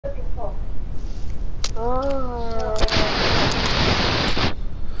Hello?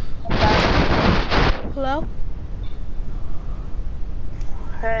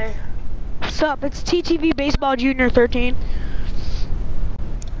 Hey. What's up? It's TTV Baseball Junior 13.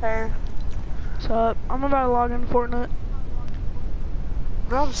 Hey. What's up? I'm about to log in Fortnite.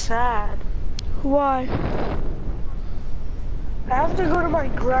 Bro, I'm sad. Why? I have to go to my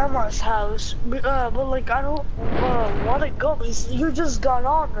grandma's house, but like I don't want to go because you just got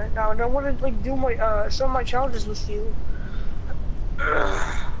on right now, and I want to like do my some of my challenges with you. Like,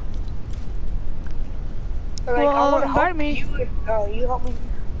 Well, I want to invite help me. you. And, you help me.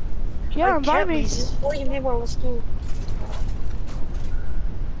 Yeah, invite me. This is all you need. Let's do.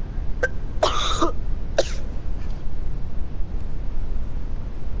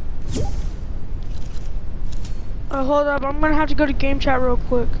 Hold up. I'm gonna have to go to game chat real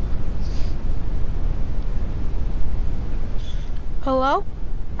quick. Hello?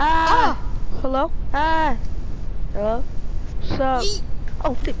 Hello? Hello? What's up?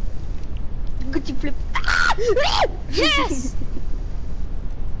 Oh, flip. Gucci flip. Yes!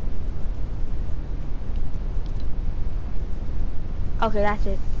 Okay, that's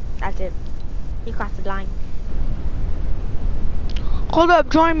it. That's it. You crossed the line. Hold up.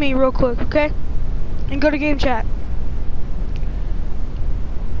 Join me real quick, okay? And go to game chat.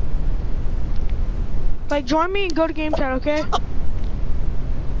 Like, join me and go to game chat, okay?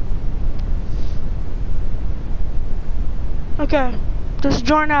 Okay. Just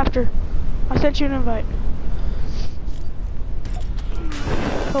join after. I sent you an invite.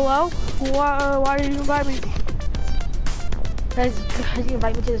 Hello? Why did you invite me? Because you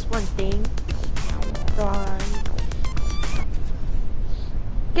invite me to this one thing. So,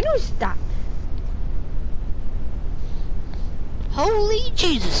 can you stop? Holy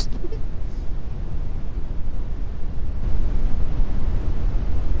Jesus!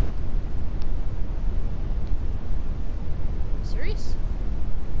 Serious?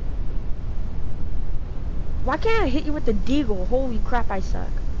 Why can't I hit you with the deagle? Holy crap, I suck.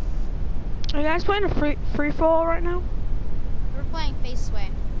 Are you guys playing a free for all right now? We're playing Face Sway.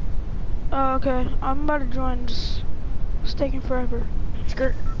 Oh, okay. I'm about to join. Just it's taking forever.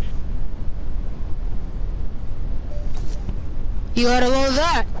 Skirt. You gotta love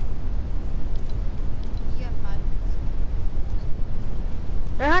that. You have 5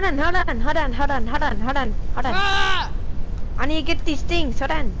 minutes. Hold on. Ah! I need to get these things.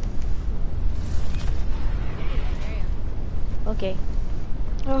 Hold on. Okay.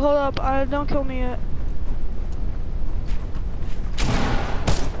 Hold up. Don't kill me yet.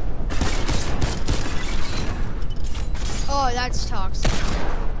 Oh, that's toxic.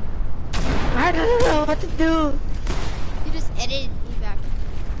 I don't know what to do. You just edited me back.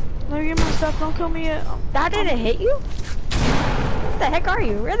 Let me get my stuff. Don't kill me yet. That didn't hit you? What the heck are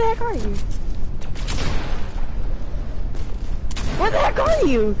you? Where the heck are you? Where the heck are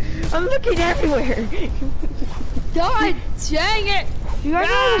you? I'm looking everywhere. God dang it! You guys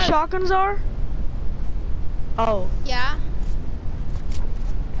know where the shotguns are? Oh. Yeah.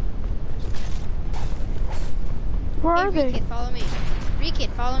 Where are Hey, they? Rekid, follow me. Rekid,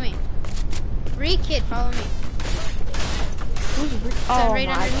 follow me. Rekid, follow me. Who's So right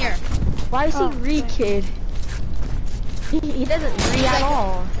under here. Why is he Oh, re-kid? He doesn't re at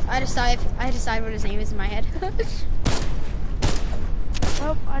all. I decide what his name is in my head.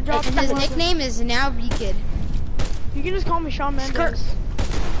 Oh, I dropped And the his weapon. nickname is now Rekid. You can just call me Shawn Mendes. Skirt.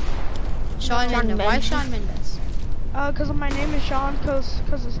 Shawn Mendes. Why Mendes. Shawn Mendes? Cause my name is Shawn, cause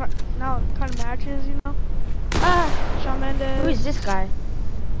it's now it kind of matches, you know. Ah, Shawn Mendes. who is this guy?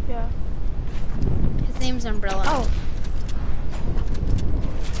 Yeah. His name's Umbrella. Oh,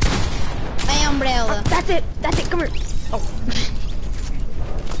 Hey, Umbrella. that's it. Come here. Oh.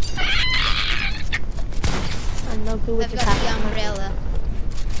 I have no clue what I've just got the happened. umbrella.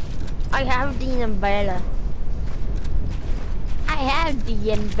 I have the umbrella. I have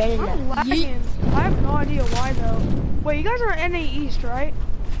the umbrella. I'm lagging. I have no idea why though. Wait, you guys are NA East, right?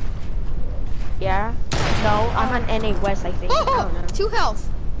 Yeah? No, I'm on NA West, I think. I don't know. 2 health.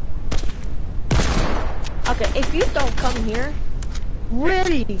 Okay, if you don't come here,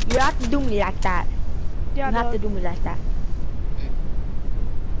 really, you have to do me like that. Yeah, You have to dog. do me like that.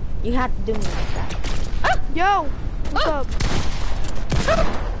 You have to do me like that. Yo, what's up?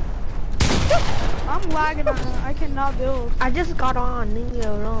 I'm lagging on it. I cannot build. I just got on, leave me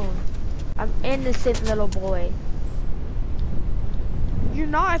alone. I'm innocent little boy. You're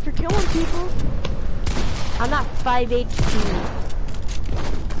not if you're killing people. I'm not 5 HP.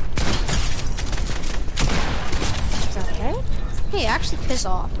 Okay. Hey, actually piss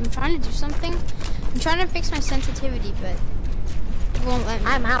off. I'm trying to do something. I'm trying to fix my sensitivity, but it won't let me.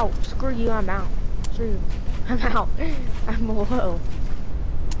 I'm out. Screw you, I'm out. true. I'm out. I'm low.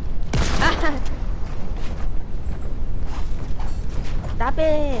 Stop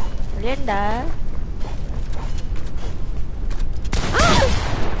it, Linda.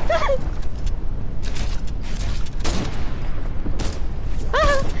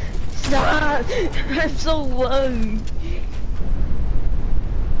 Stop! I'm so low.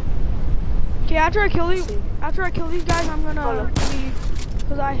 Okay, after I kill these guys, I'm gonna leave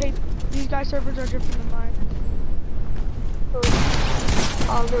because I hate these guys' servers are different than mine.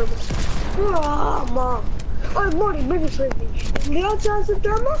 Oh, Mom. Oh, Morty, bring this with me. Leo Johnson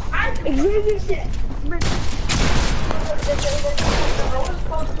Thermal? Bring this in.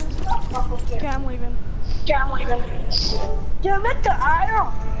 Okay, I'm leaving. Yeah, met the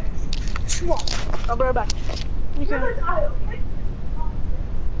aisle. Come on. I'll be right back. Okay.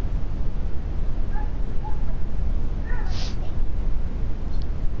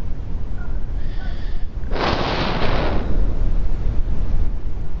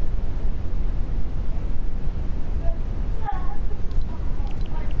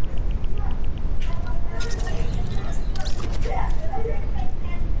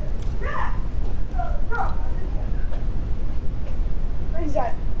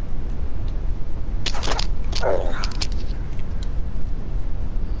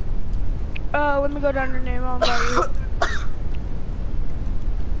 Let me go down your name. I'll invite you.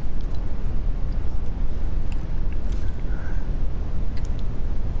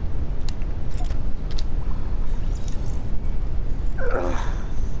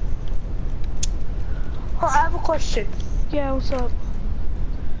 I have a question. Yeah, what's up?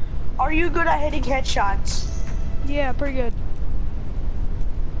 Are you good at hitting headshots? Yeah, pretty good.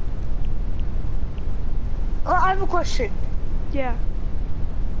 I have a question. Yeah.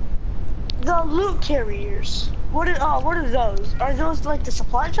 The loot carriers. What are those? Are those like the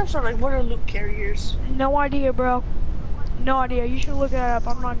supply drops or like what are loot carriers? No idea, bro. No idea. You should look that up.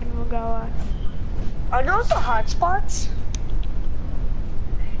 I'm not gonna go lie. Are those the hotspots?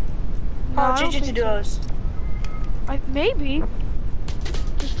 No, How I don't did you think do so. those? Maybe.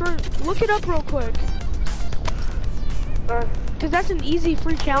 Look it up real quick. Cause that's an easy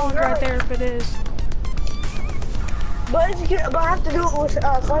free challenge right there if it is. But I have to do it with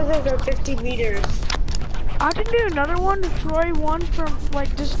farther than 50 meters. I can do another one, destroy one from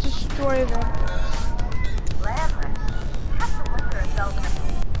like just destroy them.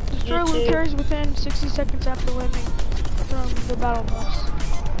 Destroy loot carriers within 60 seconds after landing from the battle bus.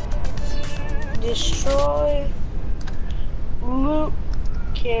 Destroy loot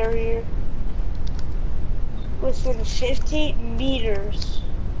carrier within 50 meters.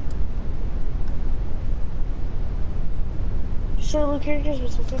 Destroy loot carriers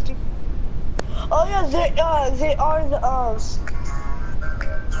within 50. Oh yeah, they are the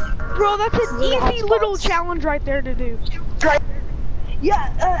Bro, that's an easy little challenge right there to do.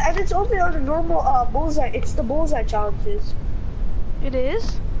 Yeah, and it's only on the normal bullseye. It's the bullseye challenges. It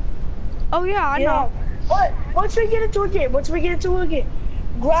is? Oh yeah, I know. But once we get into a game,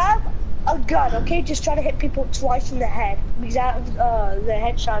 grab a gun, okay? Just try to hit people twice in the head. Because out of the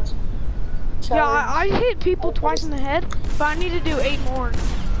headshots. So, Yeah, I hit people twice in the head, but I need to do 8 more.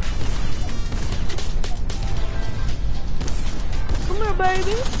 Come here,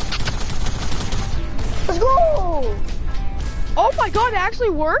 baby. let's go! Oh my god, it actually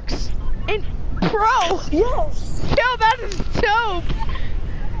works? And bro, Yes! yo, that is dope.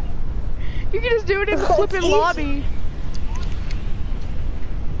 You can just do it in the flipping Easy. lobby.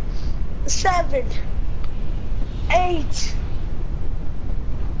 7, 8.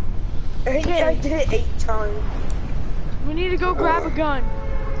 I think I did it 8 times. We need to go grab a gun.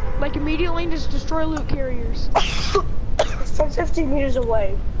 Like immediately and just destroy loot carriers. From 50 meters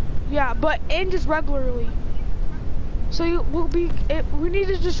away. Yeah, and just regularly. So we need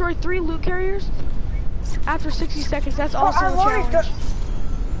to destroy 3 loot carriers after 60 seconds. That's also a challenge.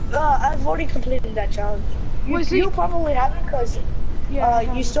 I've already completed that challenge. You probably haven't because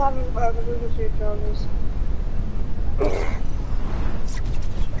you still haven't completed your challenges.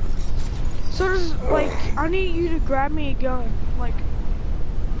 So does, like, I need you to grab me a gun. Like,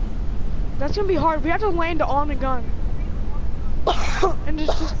 that's gonna be hard. We have to land on a gun. And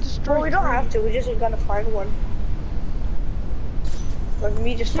just destroy Well, we don't 3. have to. We just gotta find one. Like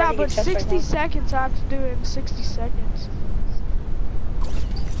me just Yeah, finding but a chest 60 right now. seconds, I have to do it in 60 seconds.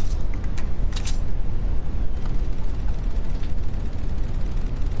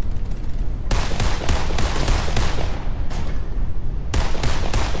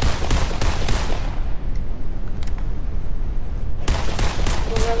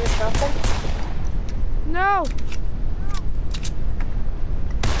 Remember shotgun? No!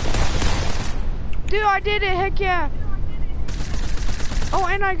 Dude, I did it, heck yeah. Oh,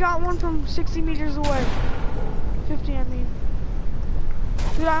 and I got one from 60 meters away. 50, I mean.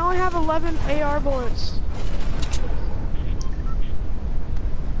 Dude, I only have 11 AR bullets.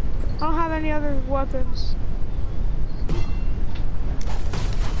 I don't have any other weapons.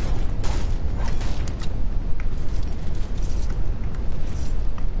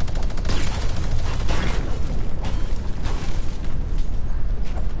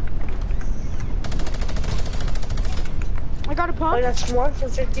 I got a pump. Oh, that's one from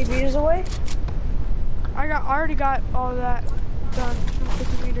 50 meters away? I already got all that done from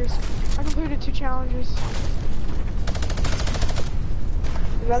 50 meters. I completed 2 challenges.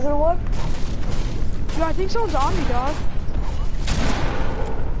 Another one? Dude, I think someone's on me, dog.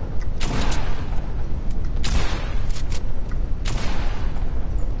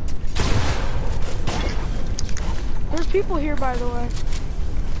 There's people here, by the way.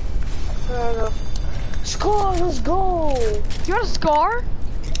 I don't know. Score, let's go! You got a scar?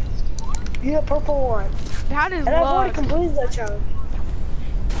 Yeah, purple one. That is And I've already luck. completed that challenge.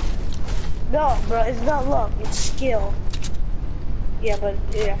 No, bro, it's not luck, it's skill. Yeah, but,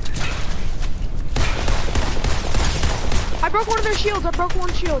 yeah. I broke one of their shields. I broke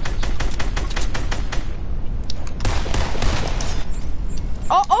one shield.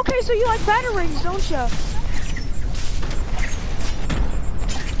 Oh, okay, so you like batarangs, don't you?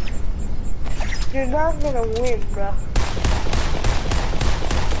 You're not gonna win, bro.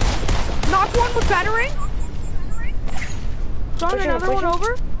 Knock one with batarang. Throwing Push it, another push one it.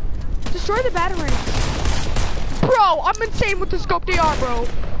 over. Destroy the batarangs. Bro, I'm insane with the scope DR, bro.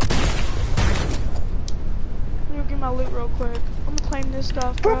 Let me get my loot real quick. I'm gonna claim this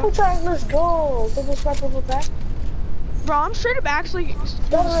stuff, bro. Purple tag, let's go! Purple tag, purple tag. Bro, I'm straight up actually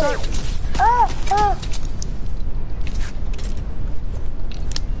gonna start. Ah!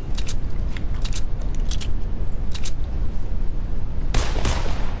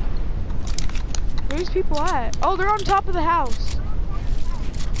 Where these people at? Oh, they're on top of the house.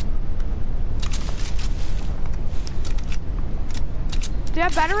 They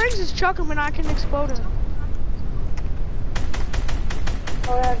have batarangs? Just chuck them and I can explode them.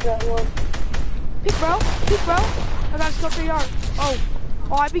 Oh, I got one. Peek, bro. Peek, bro. I got a scope for yard. Oh,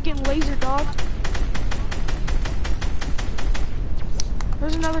 I be getting laser, dog.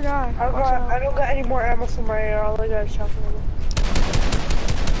 There's another guy. I don't got any more ammo for my AR. All I got is shotgun ammo.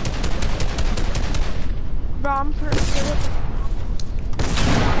 Bro, I'm pretty good.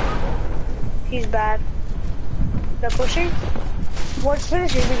 He's bad. They're pushing. One's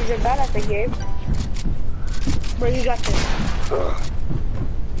finishing because they're bad at the game. But you got this.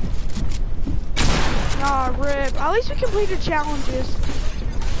 Nah, rip. At least we completed challenges.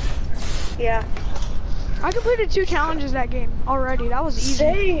 Yeah. I completed 2 challenges that game already. That was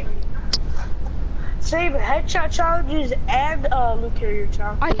easy. Same headshot challenges and loot carrier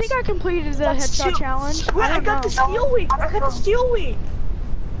challenges. I think I completed the headshot challenge. Wait, I don't got know. the steel wing. I got the steel wing.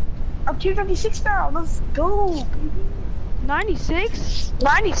 I'm tier 96 now. Let's go. 96?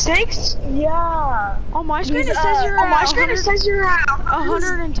 96? Yeah. On my screen it says you're at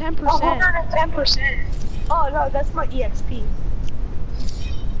 110%. 110%. Oh no, that's my EXP.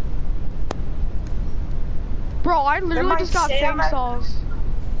 Bro, I literally might just got say I'm fame at- stalls.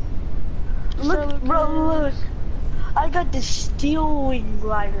 Look, bro, look. I got the steel wing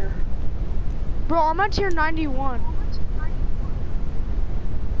glider. Bro, I'm at tier 91.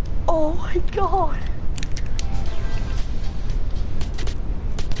 Oh my god.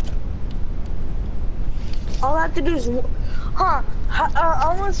 All I have to do is,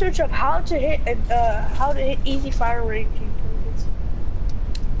 I want to search up how to hit easy fire ranking targets.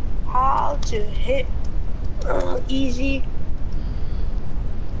 How to hit easy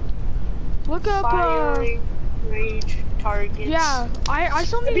Look up, firing range targets. yeah, I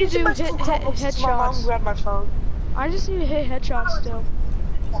still need to do My mom headshots. grabbed my phone. I just need to hit headshots still.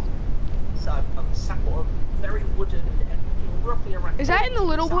 So I'm sat on a very wooden and roughly around. Is that in the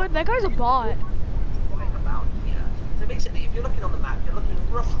Littlewood? That guy's a bot. Right about here. So basically, if you're looking on the map, you're looking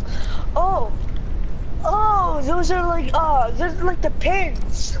roughly Oh, those are like the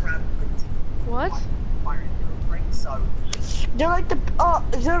pins. around What? firing range. So They're like the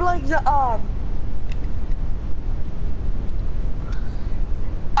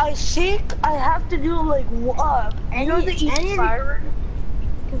I think I have to do like you know the easy fire.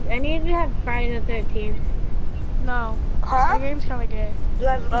 Does any of you have Friday the 13th? No. Huh? The game's kinda gay. Do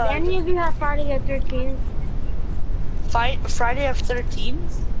I have, Does any of you have Friday the 13th? Friday of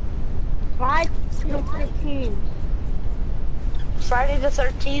 13th? Friday the 13th. Friday the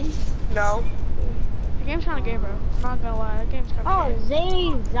 13th? No. The game's kind of gay, bro. Not gonna lie, the game's kind Oh, of gay. Zay,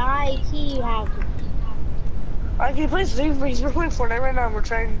 you have to. Can you play Zay? We're playing Fortnite right now. And we're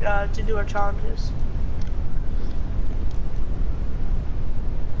trying to do our challenges.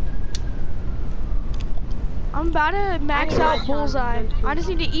 I'm about to max I out know. bullseye. I just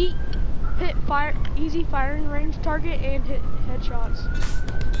need to hit easy firing range target and hit headshots.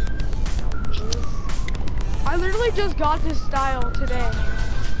 I literally just got this style today.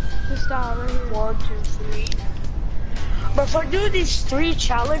 This style right here. 1, 2, 3. But if I do these 3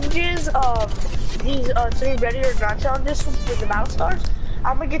 challenges, these 3 ready or not challenges for the Battle Stars,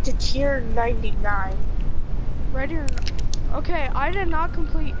 I'm gonna get to tier 99. Ready or not? Okay, I did not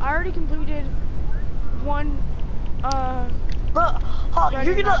complete. I already completed one. But Ready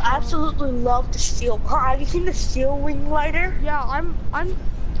you're or gonna not absolutely love the steel. Have you seen the steel wing lighter? Yeah, I'm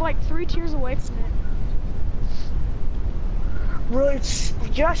like 3 tiers away from it. Bro,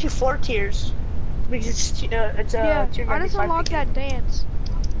 you're actually 4 tiers because it's Yeah, tier 95 I just unlocked begin. that dance.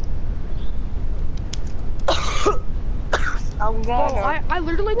 I'm Bro, gonna. I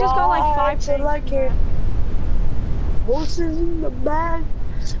literally just got like 5 till things. I can. Horses in the back,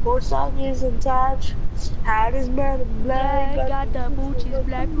 horse is attached. Hat is man in black. Got the boots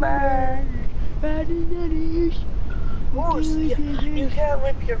black man. Horse, you can't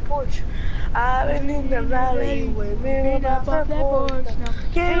whip your porch. I've been in the valley, women up that porch.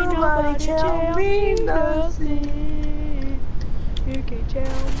 Can't nobody tell me nothing. You can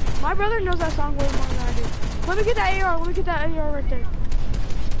tell. My brother knows that song way more than I do. Let me get that AR. Let me get that AR right there.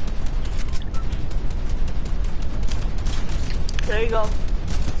 There you go.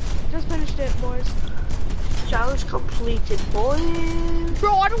 Just finished it, boys. Challenge completed, boys.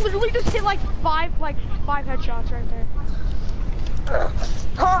 Bro, I literally just hit like five headshots right there.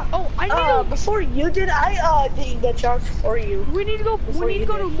 Oh, I need to. Before you did, I did the challenge for you. We need to go. Before We need to you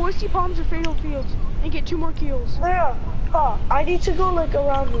go did. to Moisty Palms or Fatal Fields and get 2 more kills. Yeah. I need to go like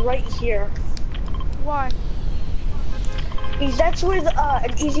around right here. Why? Because that's where the,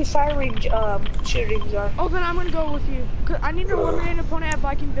 an easy firing shootings are. Oh, then I'm gonna go with you. 'Cause I need to eliminate an opponent at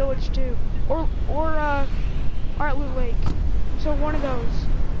Viking Village too, or at Loot Lake. So one of those.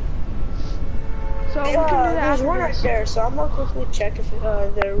 So we can do that There's after one right this. there, so I'm gonna quickly check if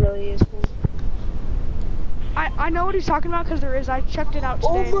there really is one. I know what he's talking about because there is. I checked it out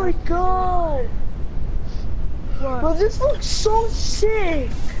Oh today. my god! What? Bro, this looks so sick!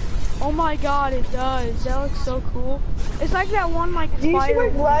 Oh my god, it does. That looks so cool. It's like that one like Do you see fire. my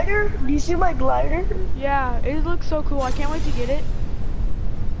glider? Do you see my glider? Yeah, it looks so cool. I can't wait to get it.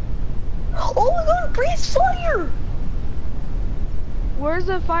 Oh my god, breathe fire! Where's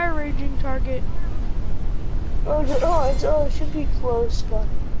the fire raging target? It should be close, but...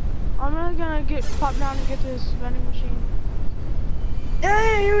 I'm not gonna pop down and get this vending machine.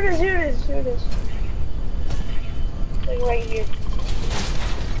 Yeah, here it is. Like right here.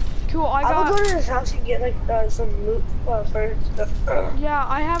 Cool, I I'm gonna got. go to this house and get like some loot first. Yeah,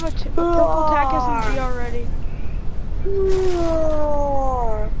 I have a purple TAC SMG already.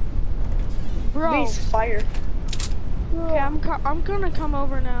 Bro. Breathe fire. Okay, I'm gonna come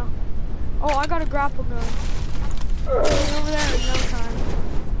over now. Oh, I got a grapple gun. I'll be over there in no time.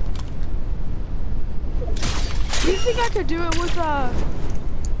 Do you think I could do it with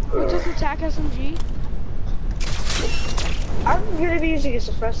just a TAC SMG? I'm gonna be using a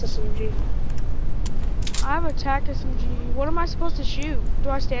suppressed SMG. I have a TAC SMG. What am I supposed to shoot? Do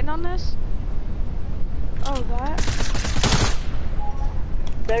I stand on this? Oh, that?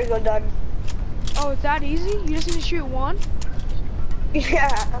 There you go, done. Oh, it's that easy? You just need to shoot one?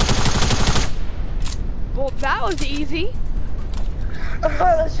 Yeah. Well, that was easy.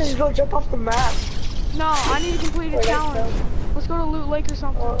 Let's just go jump off the map. No, I need to complete a Wait, challenge. Let's go to Loot Lake or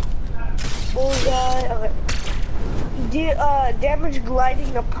something. Bullseye. Okay. Damage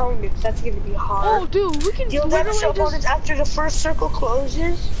gliding opponents. That's gonna be hard. Oh, dude, we can Deal damage to literally opponents just. after the first circle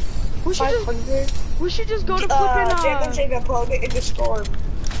closes. We should 500. We should just go to Damage flipping. an opponent in the storm.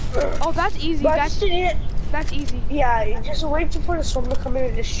 Oh, that's easy. But That's easy. yeah, you just wait for the storm to come in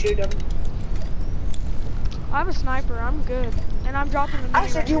and just shoot him. I have a sniper. I'm good, and I'm dropping the. I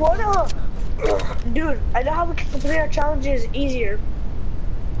said, you wanna? Dude, I know how we can complete our challenges easier.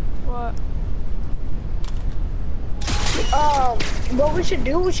 What? What we should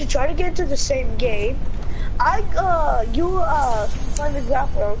do? We should try to get into the same game. You find the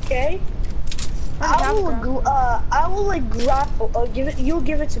grappler, okay? I will like grapple. You'll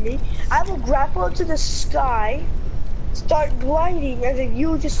give it to me. I will grapple into the sky, start gliding, and then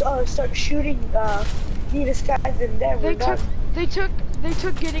you just start shooting the sky. And then They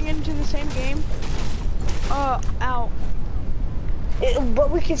took getting into the same game. Out. But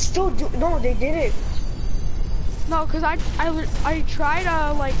we can still do. No, they didn't. No, cause I tried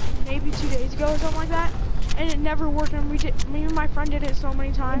like maybe 2 days ago or something like that, and it never worked. And me and my friend did it so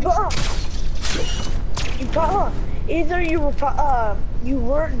many times. Either you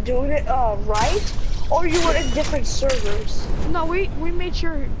weren't doing it right, or you were in different servers. No, we made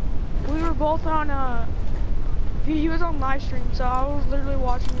sure we were both on he was on live stream, so I was literally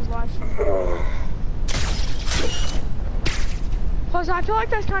watching his live stream. Plus, I feel like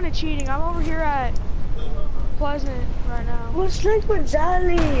that's kind of cheating. I'm over here at Pleasant right now. What's Liquid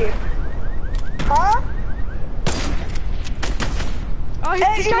Zally? Huh? Oh,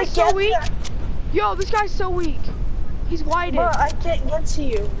 this guy's so weak. Yo, this guy's so weak. He's whited. But I can't get to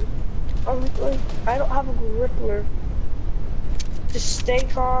you. I don't have a grippler. Just stay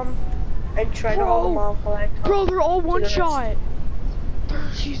calm and try to hold them off while I come. Bro, they're all one shot.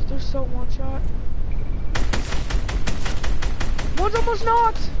 They're so one shot. One's almost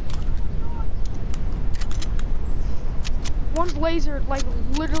knocked. One's laser, like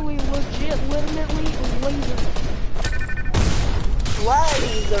literally, legitimately laser.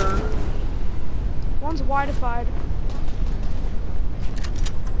 Laser. One's widified.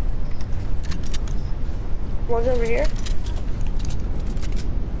 One's over here.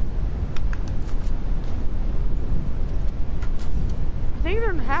 I think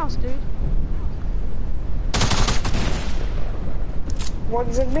they're in the house, dude.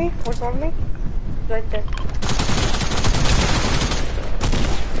 One's in me. One's on me. Right there.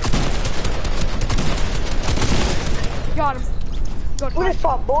 Got him. Good What is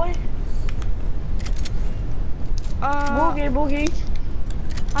up, boy? Boogie.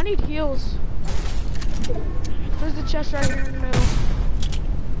 I need heals. There's the chest right here in the middle.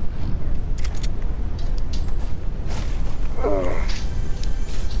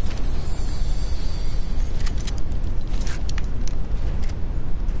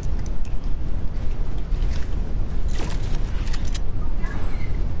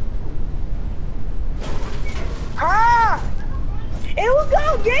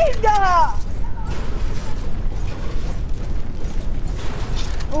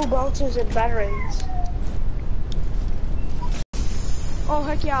 Oh, bouncers and batteries. Oh,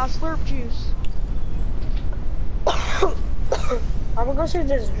 heck yeah, slurp juice. I'm gonna go see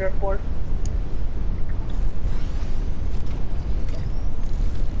this driftboard.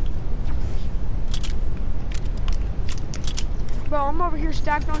 Bro, I'm over here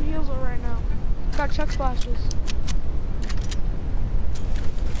stacked on heals right now. Got chuck splashes.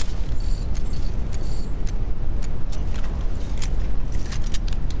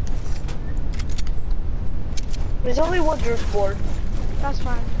 There's only one driftboard. That's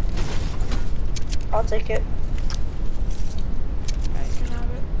fine. I'll take it. Yeah, you can have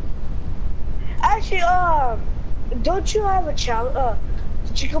it. Actually, don't you have a challenge?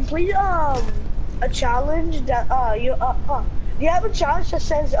 Did you complete a challenge that you have a challenge that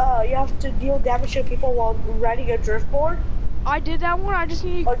says you have to deal damage to people while riding a driftboard? I did that one. I just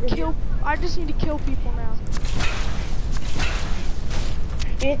need to kill. I just need to kill people now.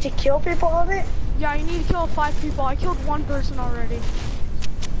 You need to kill people on it? Yeah, you need to kill 5 people. I killed 1 person already.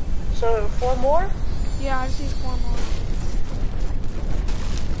 So 4 more? Yeah, I just need 4 more.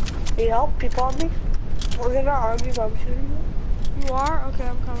 Need help? People on me? We're gonna argue, but I'm shooting you. You are? Okay,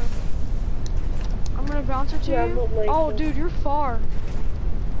 I'm coming. I'm gonna bounce it to Yeah, you. like Oh, dude, you're far.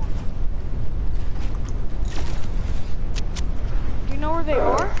 Do you know where they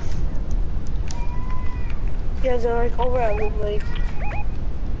are? Yeah, they're like over at Loot Lake.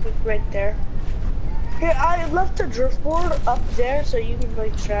 Like right there. Here, I left the driftboard up there so you can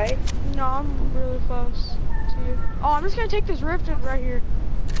like try. No, I'm really close to you. Oh, I'm just gonna take this rift right here.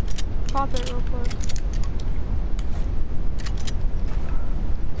 Pop it real quick.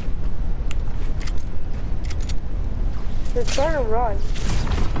 They're trying to run.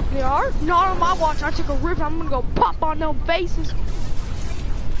 They are? Not on my watch. I took a rift. I'm gonna go pop on them faces.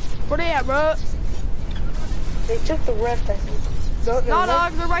 Where they at, bro? They took the rift, I think. No, No,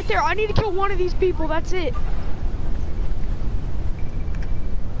 they're right there. I need to kill one of these people. That's it.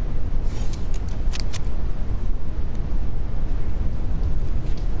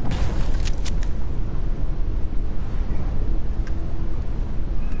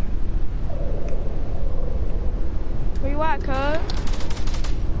 Where you at, cuz?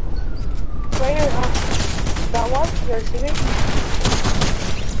 Right here, that one? You guys see me?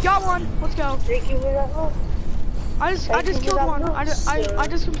 Got one. Let's go. Thank you for that one. I just killed one. I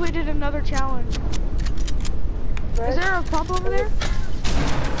just completed another challenge. Right. Is there a pump over there?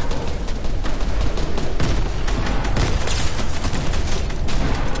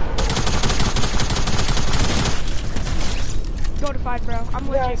 Go to fight, bro. I'm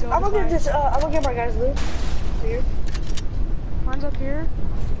legit. I'm gonna get this. I'm gonna get my guys loot. here. Mine's up here.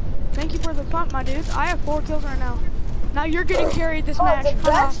 Thank you for the pump, my dudes. I have 4 kills right now. Now you're getting carried this match. The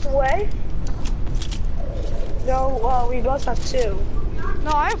best way? No, we both have 2.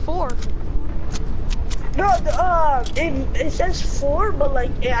 No, I have 4. No, it says 4, but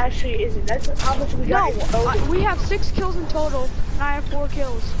like it actually isn't. That's how much we got. No, we have 6 kills in total, and I have 4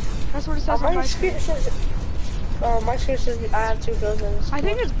 kills. That's what it says on my screen. My screen says I have 2 kills in this. I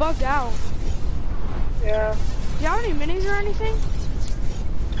think it's bugged out. Yeah. Do you have any minis or anything?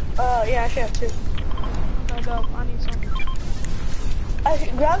 Yeah, I should have 2. Okay, dope. I need some.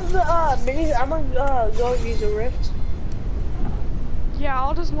 Grab the minis. I'm gonna go and use a rift. Yeah,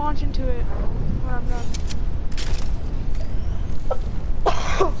 I'll just launch into it when I'm done.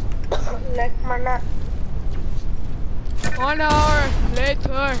 Like my nut. 1 hour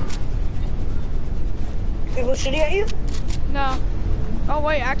later. People shooting at you? No. Oh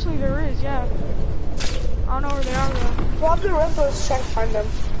wait, actually there is, yeah. I don't know where they are though. Grab the rift, let's try to find them.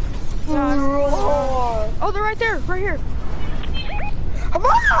 No, I don't know. Oh, they're right there, right here. Come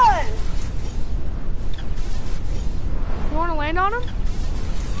on! You want to land on him?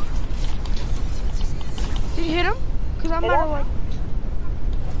 Did you hit him? Cause I'm not like.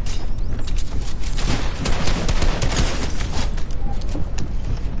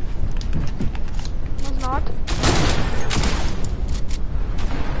 Was not.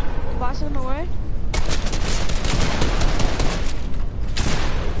 Blasted him away.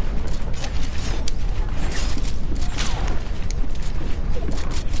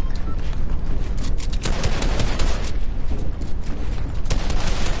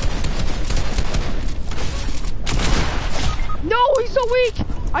 No, he's so weak.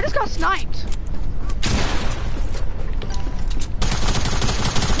 I just got sniped.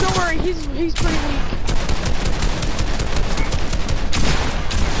 Don't worry, he's pretty weak.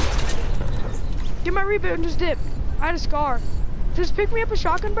 Get my reboot and just dip. I had a scar. Just pick me up a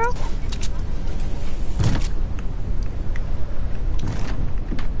shotgun, bro.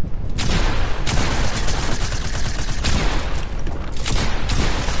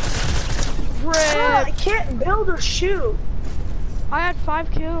 I can't build or shoot. I had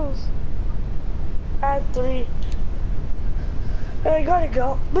 5 kills. I had 3. I gotta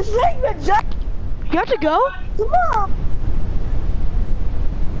go. But Jack. You have to go? Come on.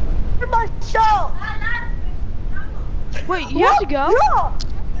 For myself. Wait, you have to go? No.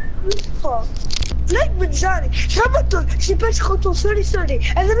 Lek بتزعلي شبطل she بس خطو sorry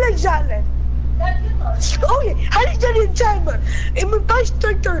and then like زعلان. Okay, how did you get timer? In my base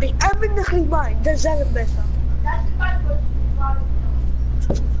 30, I'm in the green mine. That's better.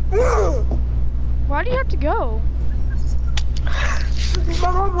 Why do you have to go?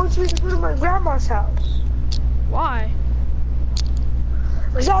 My mom wants me to go to my grandma's house. Why?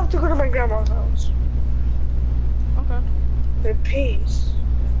 Because I have to go to my grandma's house. Okay. In peace.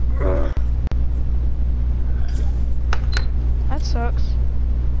 That sucks.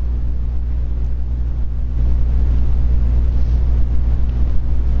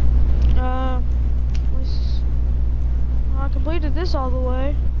 I completed this all the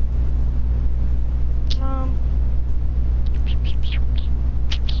way.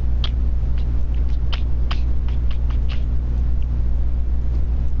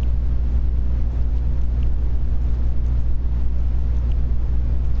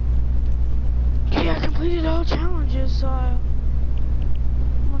 Yeah, I completed all challenges, so I'm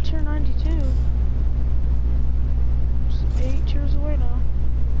on tier 92. Just 8 tiers away now.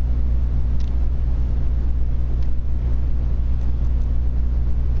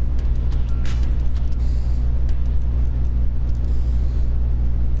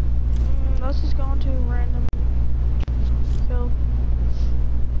 Let's just go into random build.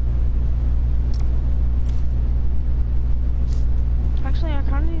 Actually, I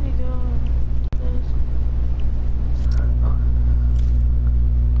kind of need to go this.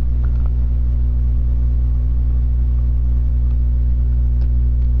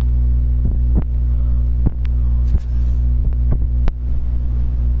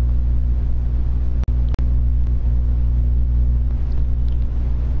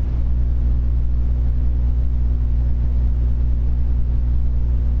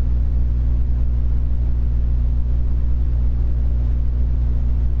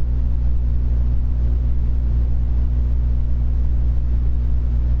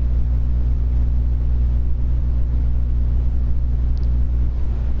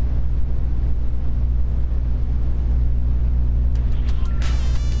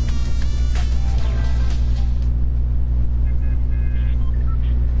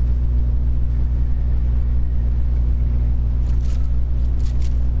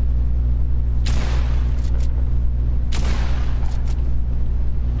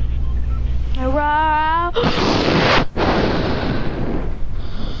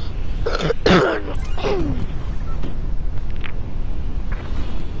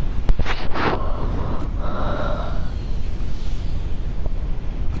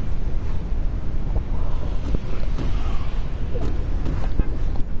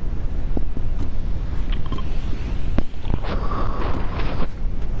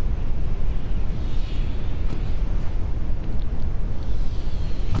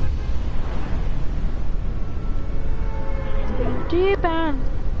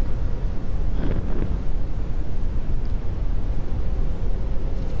 weapon.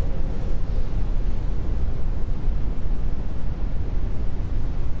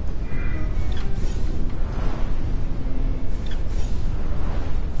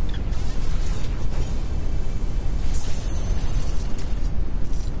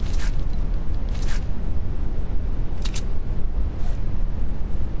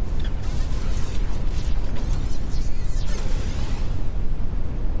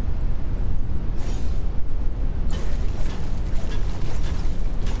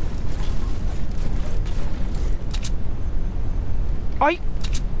 I.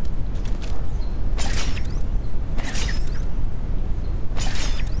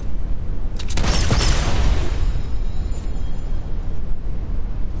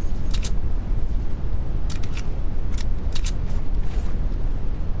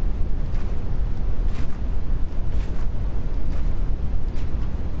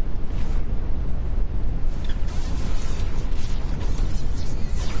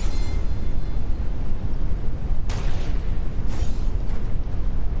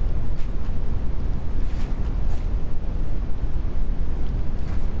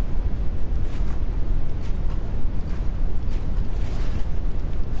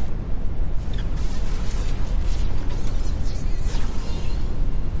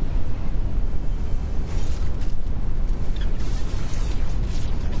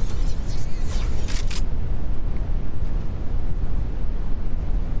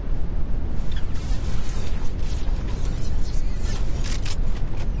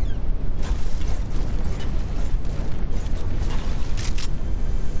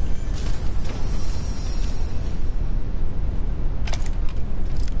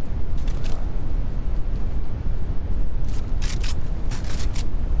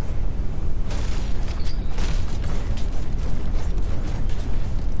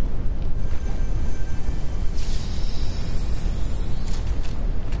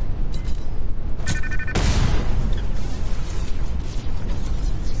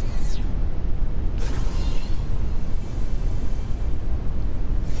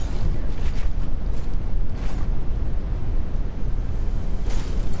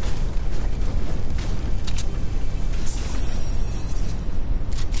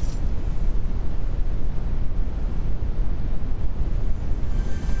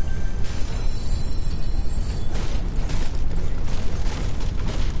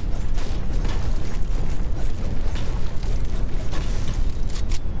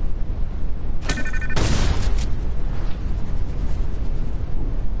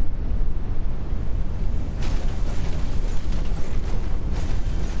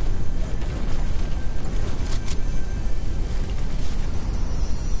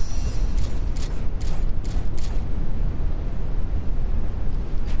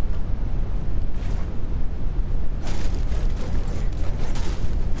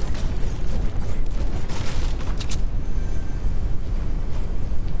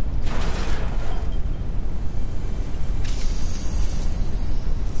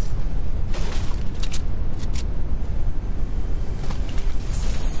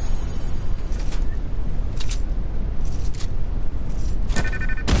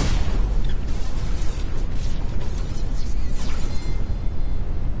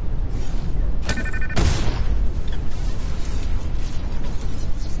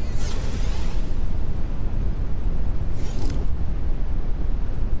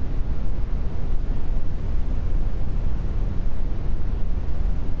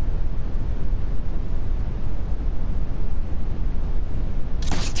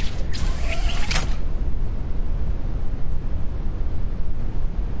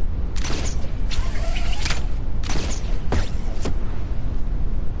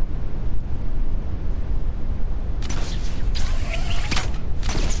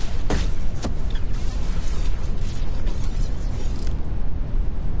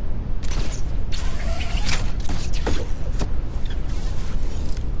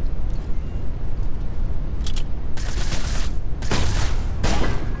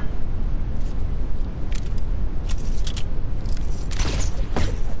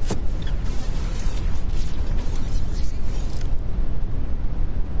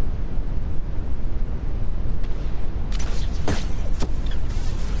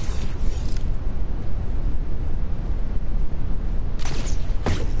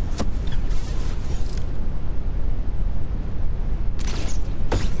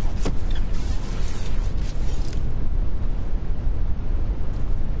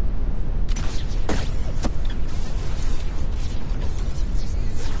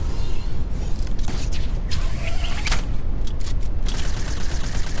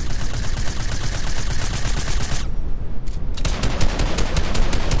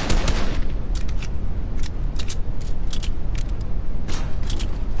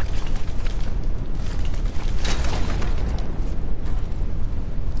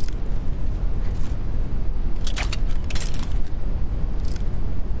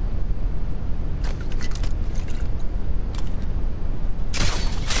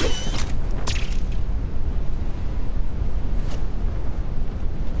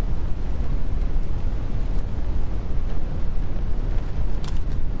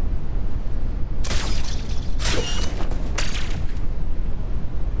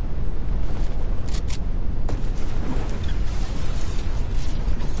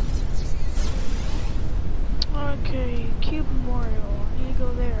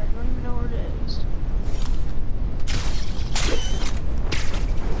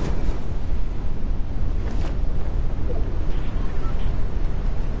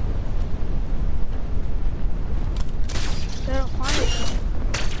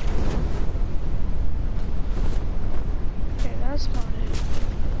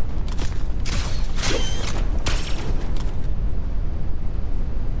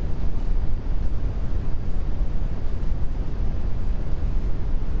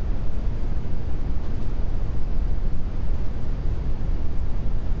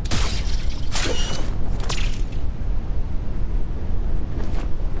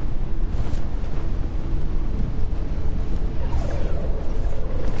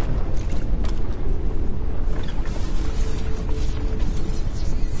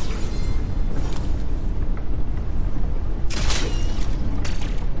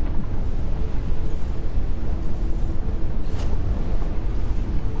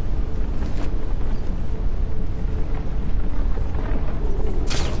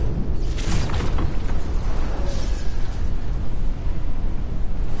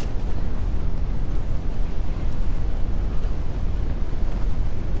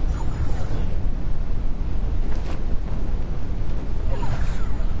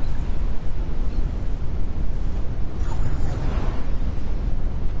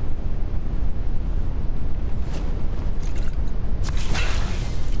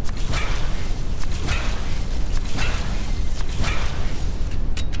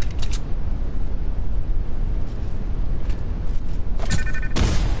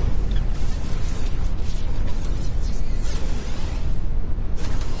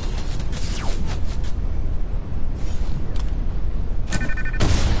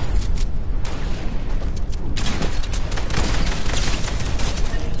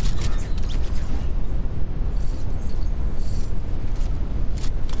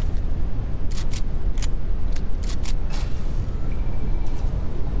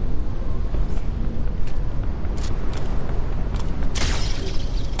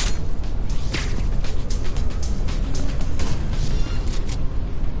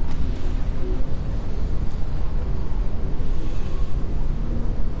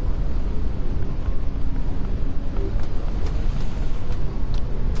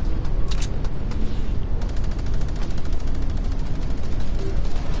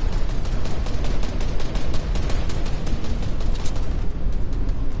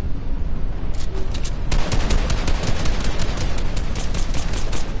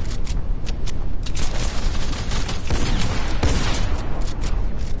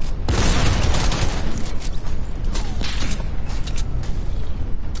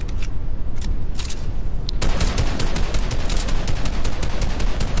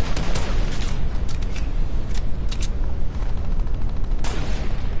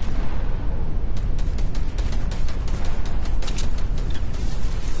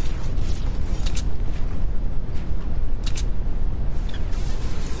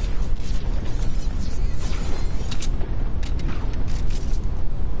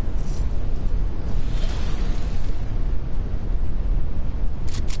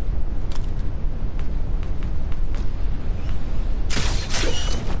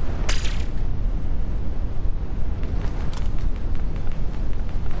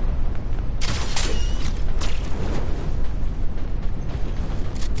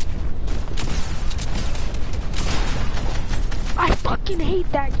 fucking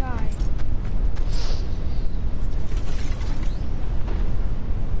hate that guy.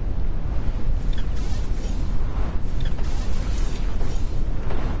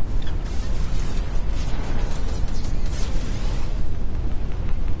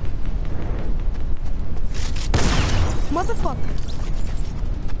 Motherfucker.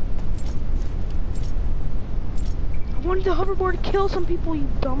 I wanted the hoverboard to kill some people, you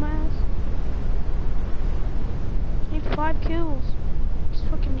dumbass. I need 5 kills. It's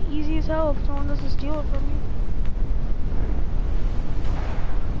fucking easy as hell if someone doesn't steal it from you.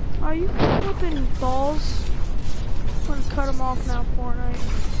 Are you flipping balls? I'm gonna cut them off now,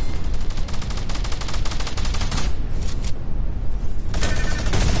 Fortnite.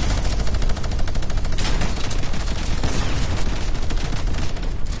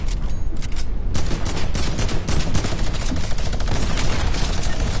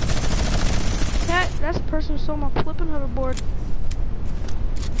 That's the person who stole my flipping hoverboard.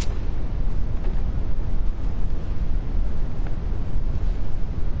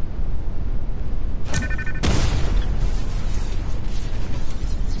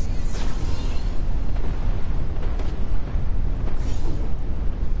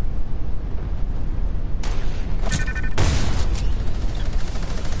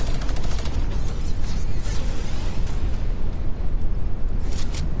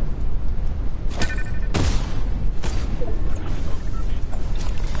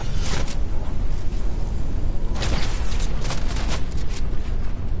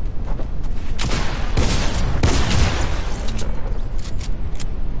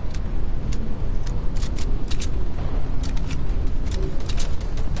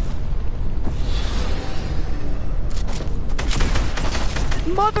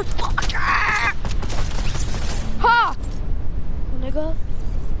 Mother